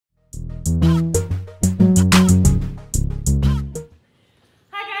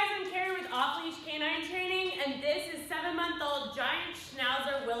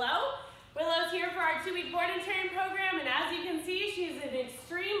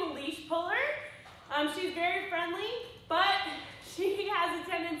She's very friendly, but she has a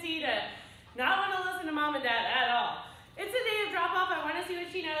tendency to not want to listen to mom and dad at all. It's a day of drop off. I want to see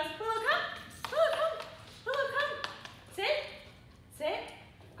what she knows. Willow, come. Willow, come. Willow, come. Sit. Sit.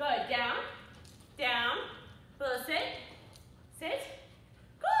 Good. Down. Down. Willow, sit. Sit.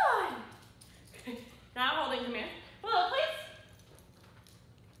 Good. Not holding command. Willow, please.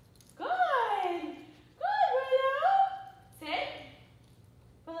 Good. Good, Willow. Sit.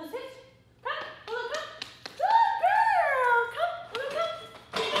 Willow, sit. Come. Willow, come. Good girl. Come. Willow, come.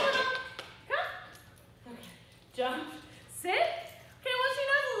 Come, Willow. Come. Okay. Jump. Sit. Okay, well, she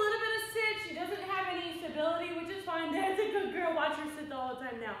knows a little bit of sit. She doesn't have any stability, which is fine. That's a good girl. Watch her sit all the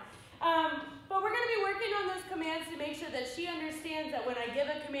time now. But we're going to be working on those commands to make sure that she understands that when I give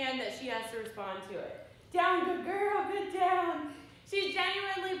a command that she has to respond to it. Down, good girl, good down. She's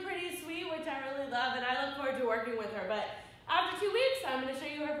genuinely pretty sweet, which I really love, and I look forward to working with her. But after 2 weeks, I'm going to show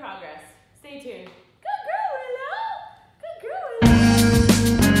you her progress. Stay tuned. Good girl, Willow. Good girl, Willow.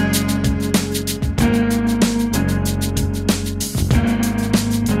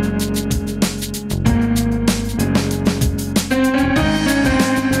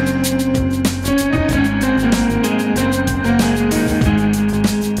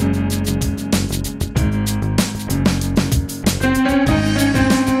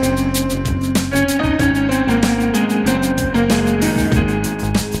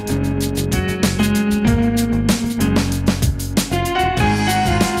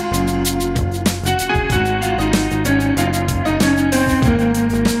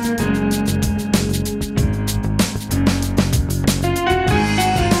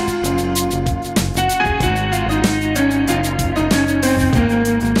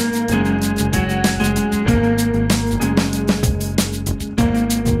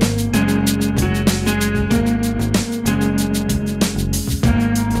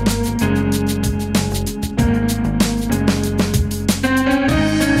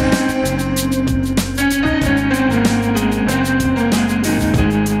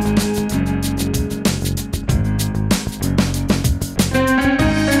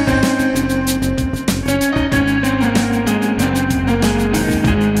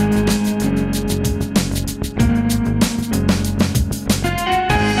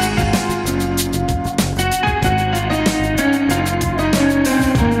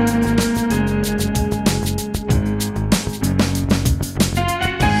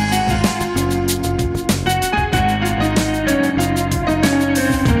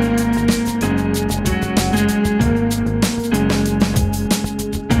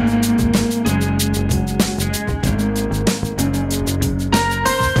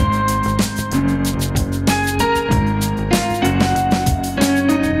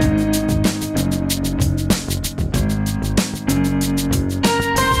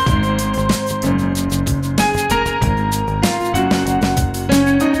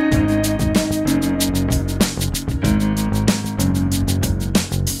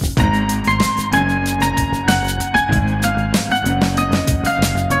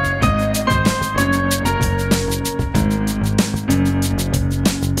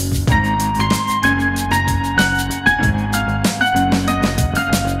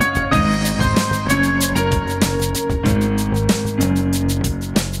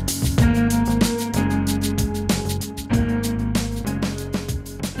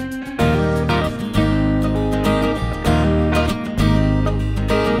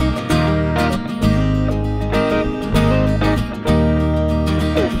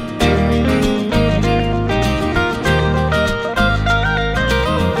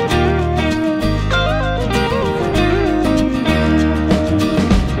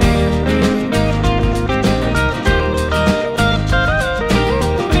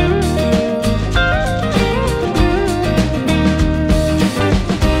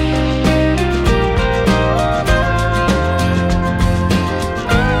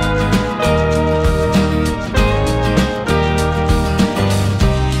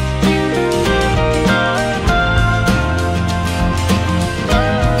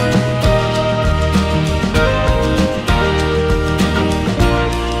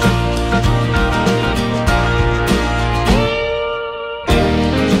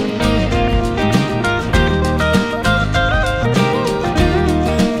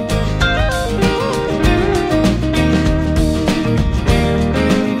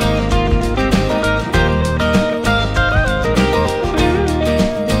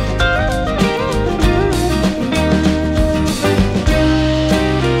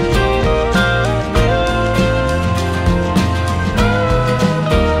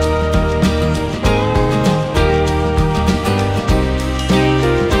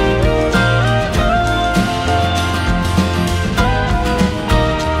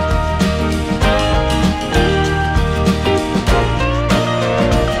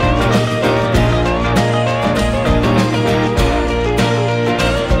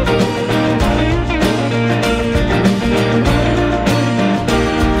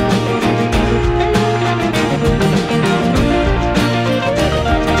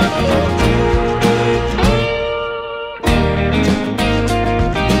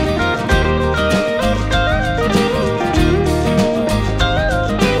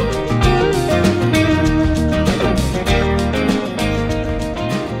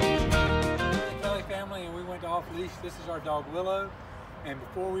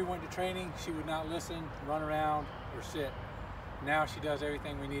 Before we went to training, she would not listen, run around, or sit. Now she does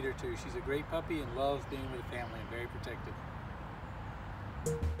everything we need her to. She's a great puppy and loves being with the family and very protective.